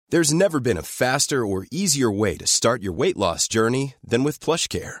There's never been a faster or easier way to start your weight loss journey than with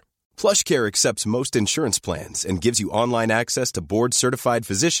PlushCare. PlushCare accepts most insurance plans and gives you online access to board-certified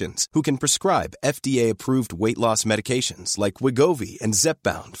physicians who can prescribe FDA-approved weight loss medications like Wegovy and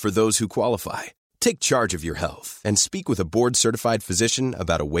Zepbound for those who qualify. Take charge of your health and speak with a board-certified physician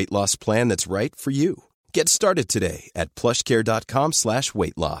about a weight loss plan that's right for you. Get started today at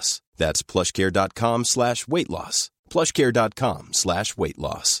plushcare.com/weight loss. That's plushcare.com/weight loss. plushcare.com/weight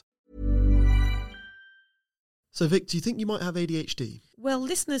loss. So, Vic, do you think you might have ADHD? Well,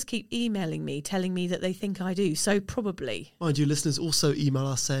 listeners keep emailing me, telling me that they think I do, so probably. Mind you, listeners also email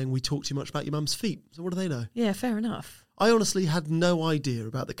us saying we talk too much about your mum's feet. So what do they know? Yeah, fair enough. I honestly had no idea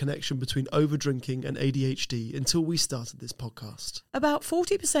about the connection between overdrinking and ADHD until we started this podcast. About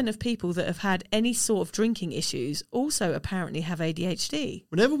 40% of people that have had any sort of drinking issues also apparently have ADHD.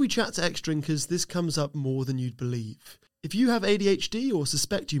 Whenever we chat to ex-drinkers, this comes up more than you'd believe. If you have ADHD or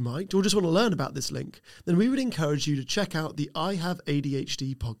suspect you might, or just want to learn about this link, then we would encourage you to check out the I Have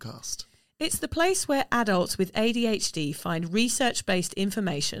ADHD podcast. It's the place where adults with ADHD find research-based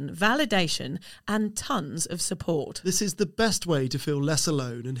information, validation, and tons of support. This is the best way to feel less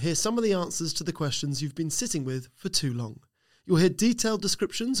alone and hear some of the answers to the questions you've been sitting with for too long. You'll hear detailed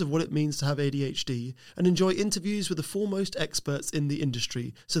descriptions of what it means to have ADHD and enjoy interviews with the foremost experts in the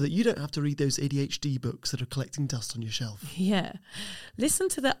industry so that you don't have to read those ADHD books that are collecting dust on your shelf. Yeah. Listen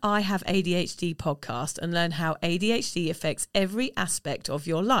to the I Have ADHD podcast and learn how ADHD affects every aspect of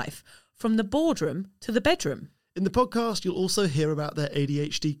your life, from the boardroom to the bedroom. In the podcast, you'll also hear about their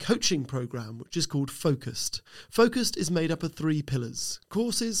ADHD coaching program, which is called Focused. Focused is made up of 3 pillars: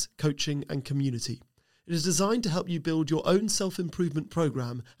 courses, coaching, and community. It is designed to help you build your own self-improvement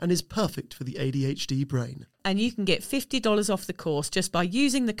program and is perfect for the ADHD brain. And you can get $50 off the course just by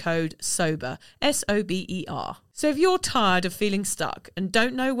using the code SOBER, SOBER. So if you're tired of feeling stuck and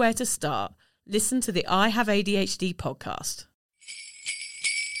don't know where to start, listen to the I Have ADHD podcast.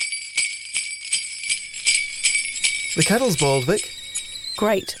 The kettle's boiled, Vic.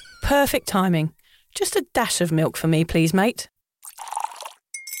 Great. Perfect timing. Just a dash of milk for me, please, mate.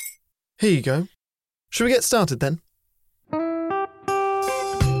 Here you go. Shall we get started then?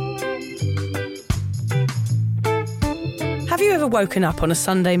 Have you ever woken up on a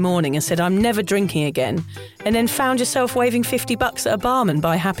Sunday morning and said, I'm never drinking again, and then found yourself waving $50 at a barman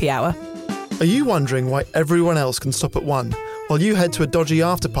by happy hour? Are you wondering why everyone else can stop at 1 while you head to a dodgy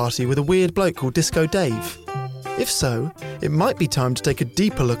after-party with a weird bloke called Disco Dave? If so, it might be time to take a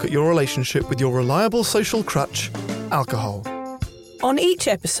deeper look at your relationship with your reliable social crutch, alcohol. On each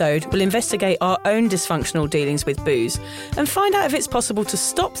episode, we'll investigate our own dysfunctional dealings with booze and find out if it's possible to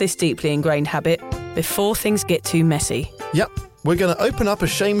stop this deeply ingrained habit before things get too messy. Yep, we're going to open up a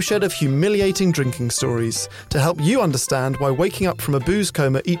shame shed of humiliating drinking stories to help you understand why waking up from a booze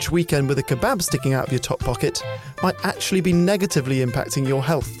coma each weekend with a kebab sticking out of your top pocket might actually be negatively impacting your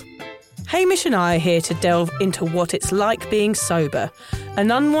health. Hamish and I are here to delve into what it's like being sober,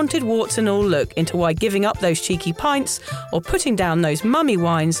 an unwanted warts and all look into why giving up those cheeky pints or putting down those mummy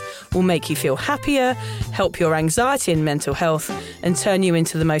wines will make you feel happier, help your anxiety and mental health, and turn you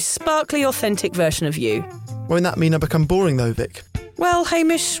into the most sparkly, authentic version of you. Won't that mean I become boring though, Vic? Well,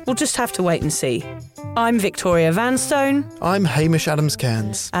 Hamish, we'll just have to wait and see. I'm Victoria Vanstone. I'm Hamish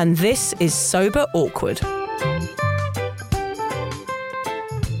Adams-Cairns. And this is Sober Awkward.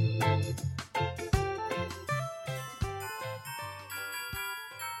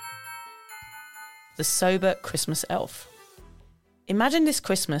 The Sober Christmas Elf. Imagine this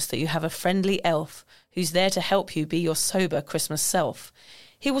Christmas that you have a friendly elf who's there to help you be your sober Christmas self.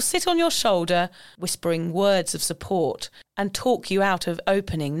 He will sit on your shoulder, whispering words of support, and talk you out of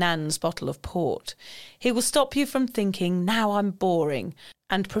opening Nan's bottle of port. He will stop you from thinking, now I'm boring,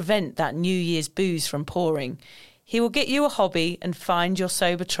 and prevent that New Year's booze from pouring. He will get you a hobby and find your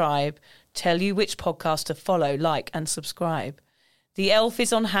sober tribe, tell you which podcast to follow, like and subscribe. The elf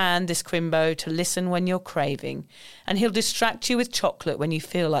is on hand, this Crimbo, to listen when you're craving, and he'll distract you with chocolate when you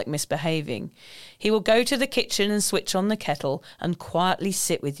feel like misbehaving. He will go to the kitchen and switch on the kettle and quietly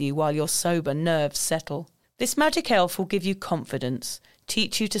sit with you while your sober nerves settle. This magic elf will give you confidence,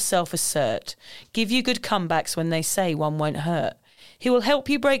 teach you to self-assert, give you good comebacks when they say one won't hurt. He will help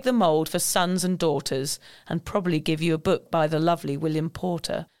you break the mould for sons and daughters, and probably give you a book by the lovely William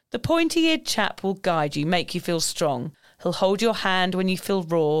Porter. The pointy-eared chap will guide you, make you feel strong. He'll hold your hand when you feel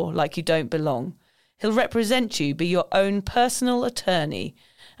raw, like you don't belong. He'll represent you, be your own personal attorney,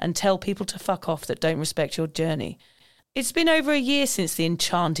 and tell people to fuck off that don't respect your journey. It's been over a year since the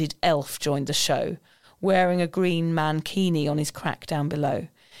enchanted elf joined the show, wearing a green mankini on his crack down below.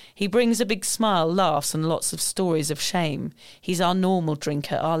 He brings a big smile, laughs and lots of stories of shame. He's our normal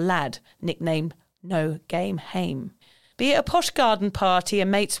drinker, our lad, nicknamed No Game Hame. Be it a posh garden party, a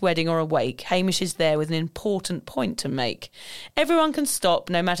mate's wedding or a wake, Hamish is there with an important point to make. Everyone can stop,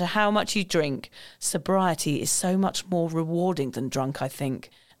 no matter how much you drink. Sobriety is so much more rewarding than drunk, I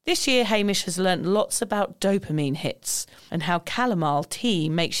think. This year, Hamish has learnt lots about dopamine hits and how chamomile tea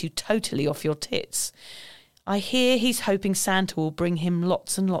makes you totally off your tits. I hear he's hoping Santa will bring him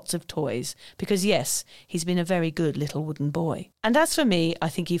lots and lots of toys, because yes, he's been a very good little wooden boy. And as for me, I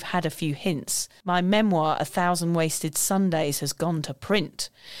think you've had a few hints. My memoir, 1,000 Wasted Sundays, has gone to print.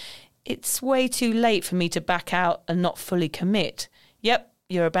 It's way too late for me to back out and not fully commit. Yep,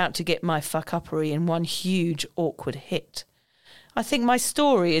 you're about to get my fuck-uppery in one huge, awkward hit. I think my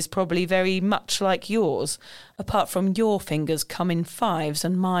story is probably very much like yours, apart from your fingers come in 5s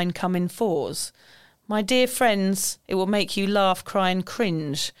and mine come in 4s. My dear friends, it will make you laugh, cry and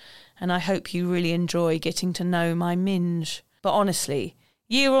cringe, and I hope you really enjoy getting to know my minge. But honestly,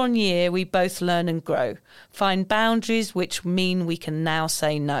 year on year we both learn and grow, find boundaries which mean we can now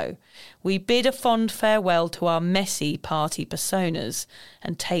say no. We bid a fond farewell to our messy party personas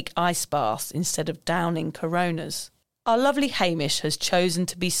and take ice baths instead of downing Coronas. Our lovely Hamish has chosen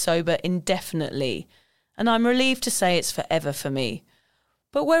to be sober indefinitely, and I'm relieved to say it's forever for me.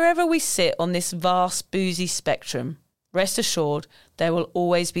 But wherever we sit on this vast boozy spectrum, rest assured there will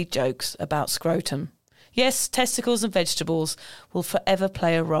always be jokes about scrotum. Yes, testicles and vegetables will forever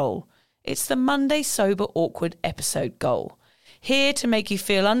play a role. It's the Monday Sober Awkward episode goal. Here to make you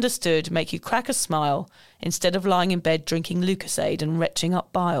feel understood, make you crack a smile, instead of lying in bed drinking Lucozade and retching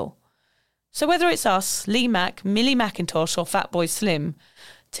up bile. So whether it's us, Lee Mack, Millie Mackintosh or Fatboy Slim,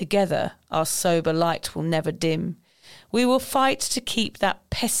 together our sober light will never dim. We will fight to keep that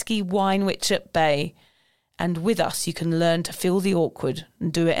pesky wine witch at bay. And with us you can learn to feel the awkward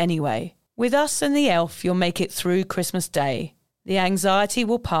and do it anyway. With us and the elf you'll make it through Christmas Day. The anxiety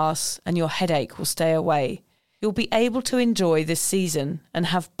will pass and your headache will stay away. You'll be able to enjoy this season and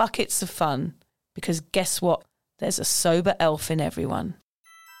have buckets of fun. Because guess what? There's a sober elf in everyone.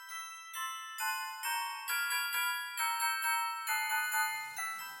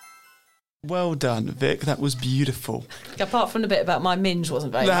 Well done, Vic. That was beautiful. Apart from the bit about my minge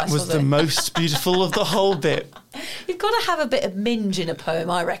wasn't very nice, That was the most beautiful of the whole bit. You've got to have a bit of minge in a poem,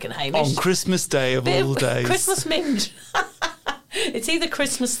 I reckon, Hamish. On Christmas Day of all days. Christmas minge. It's either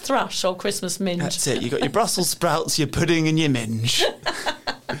Christmas thrush or Christmas minge. That's it. You've got your Brussels sprouts, your pudding and your minge.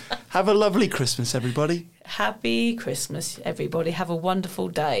 Have a lovely Christmas, everybody. Happy Christmas, everybody. Have a wonderful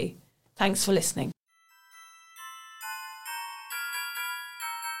day. Thanks for listening.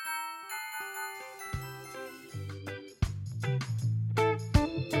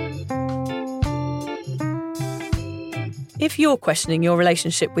 If you're questioning your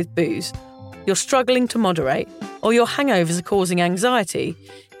relationship with booze, you're struggling to moderate, or your hangovers are causing anxiety,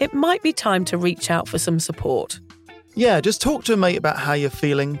 it might be time to reach out for some support. Yeah, just talk to a mate about how you're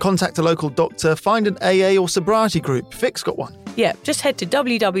feeling, contact a local doctor, find an AA or sobriety group. Vic's got one. Yeah, just head to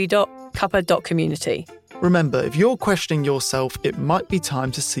www.cuppa.community. Remember, if you're questioning yourself, it might be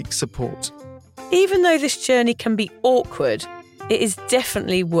time to seek support. Even though this journey can be awkward, it is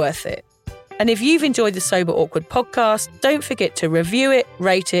definitely worth it. And if you've enjoyed the Sober Awkward podcast, don't forget to review it,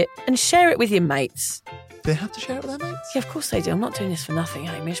 rate it, and share it with your mates. Do they have to share it with their mates? Yeah, of course they do. I'm not doing this for nothing,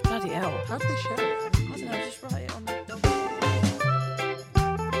 Hamish. Bloody hell. How do they share it? I don't know, just write it on the document.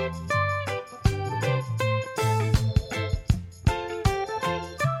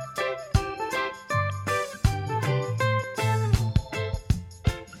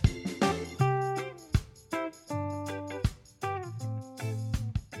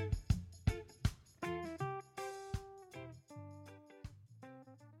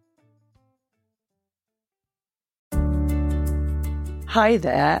 Hi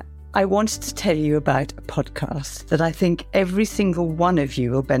there. I wanted to tell you about a podcast that I think every single one of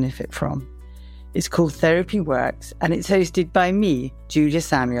you will benefit from. It's called Therapy Works, and it's hosted by me, Julia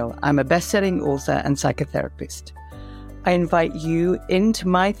Samuel. I'm a best-selling author and psychotherapist. I invite you into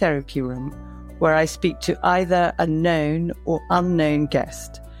my therapy room where I speak to either a known or unknown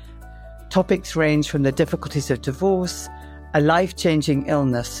guest. Topics range from the difficulties of divorce, a life-changing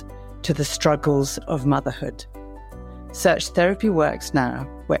illness, to the struggles of motherhood. Search Therapy Works now,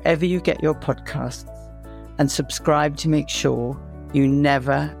 wherever you get your podcasts, and subscribe to make sure you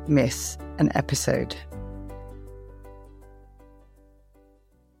never miss an episode.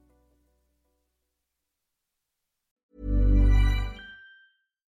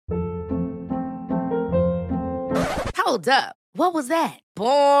 Hold up. What was that?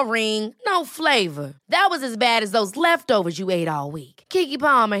 Boring. No flavor. That was as bad as those leftovers you ate all week. Keke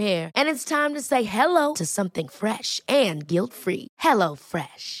Palmer here, and it's time to say hello to something fresh and guilt-free. Hello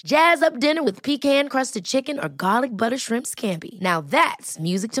Fresh. Jazz up dinner with pecan-crusted chicken or garlic butter shrimp scampi. Now that's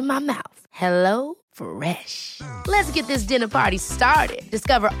music to my mouth. Hello Fresh. Let's get this dinner party started.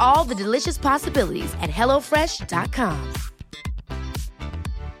 Discover all the delicious possibilities at hellofresh.com.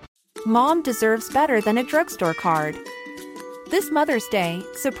 Mom deserves better than a drugstore card. This Mother's Day,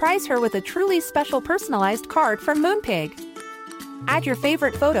 surprise her with a truly special personalized card from Moonpig. Add your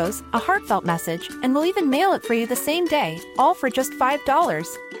favorite photos, a heartfelt message, and we'll even mail it for you the same day, all for just $5.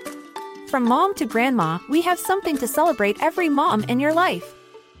 From mom to grandma, we have something to celebrate every mom in your life.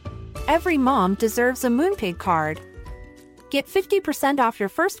 Every mom deserves a Moonpig card. Get 50% off your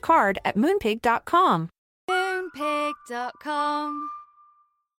first card at moonpig.com. Moonpig.com.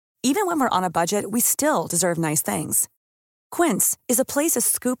 Even when we're on a budget, we still deserve nice things. Quince is a place to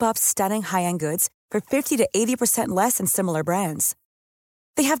scoop up stunning high-end goods for 50 to 80% less than similar brands.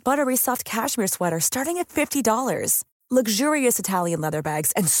 They have buttery soft cashmere sweaters starting at $50, luxurious Italian leather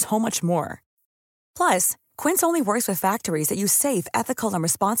bags, and so much more. Plus, Quince only works with factories that use safe, ethical, and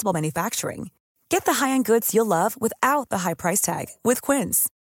responsible manufacturing. Get the high-end goods you'll love without the high price tag with Quince.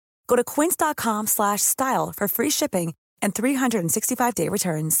 Go to quince.com/style for free shipping and 365-day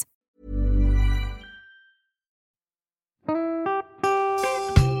returns.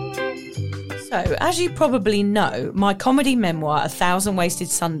 So, as you probably know, my comedy memoir, 1,000 Wasted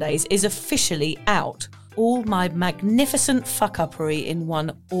Sundays, is officially out. All my magnificent fuck-uppery in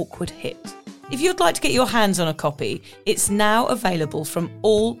one awkward hit. If you'd like to get your hands on a copy, it's now available from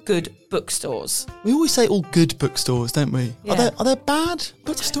all good bookstores. We always say all good bookstores, don't we? Yeah. Are there bad No,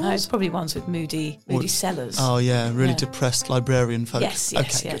 bookstores? probably ones with moody sellers. Oh yeah, really Yeah. depressed librarian folk. Yes,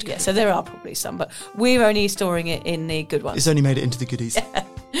 Okay, yeah. So there are probably some, but we're only storing it in the good ones. It's only made it into the goodies.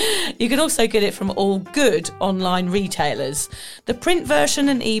 You can also get it from all good online retailers. The print version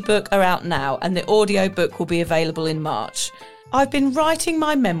and ebook are out now, and the audiobook will be available in March. I've been writing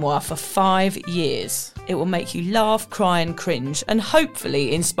my memoir for 5 years. It will make you laugh, cry and cringe, and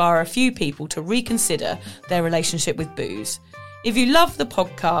hopefully inspire a few people to reconsider their relationship with booze. If you love the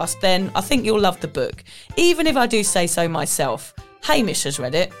podcast, then I think you'll love the book, even if I do say so myself. Hamish has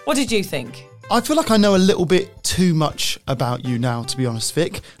read it. What did you think? I feel like I know a little bit too much about you now, to be honest,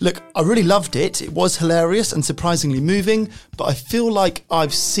 Vic. Look, I really loved it. It was hilarious and surprisingly moving, but I feel like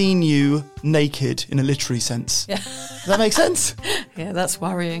I've seen you naked in a literary sense. Yeah. Does that make sense? Yeah, that's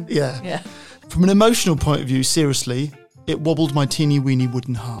worrying. Yeah. From an emotional point of view, seriously, it wobbled my teeny weeny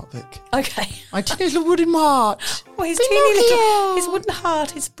wooden heart, Vic. Okay. My teeny little wooden heart. Well, his teeny little, his wooden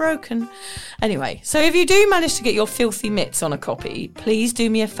heart is broken. Anyway, so if you do manage to get your filthy mitts on a copy, please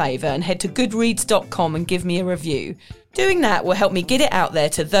do me a favour and head to goodreads.com and give me a review. Doing that will help me get it out there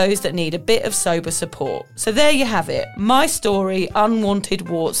to those that need a bit of sober support. So there you have it. My story, unwanted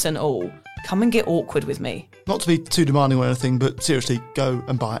warts and all. Come and get awkward with me. Not to be too demanding or anything, but seriously, go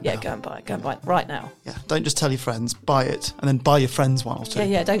and buy it Yeah, now. go and buy it. Go and buy it right now. Yeah, don't just tell your friends, buy it, and then buy your friends one or two.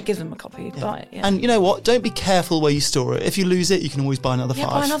 Yeah, don't give them a copy. Buy it, yeah. And you know what? Don't be careful where you store it. If you lose it, you can always buy another 5.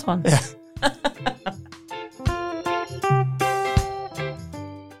 Buy another one. Yeah.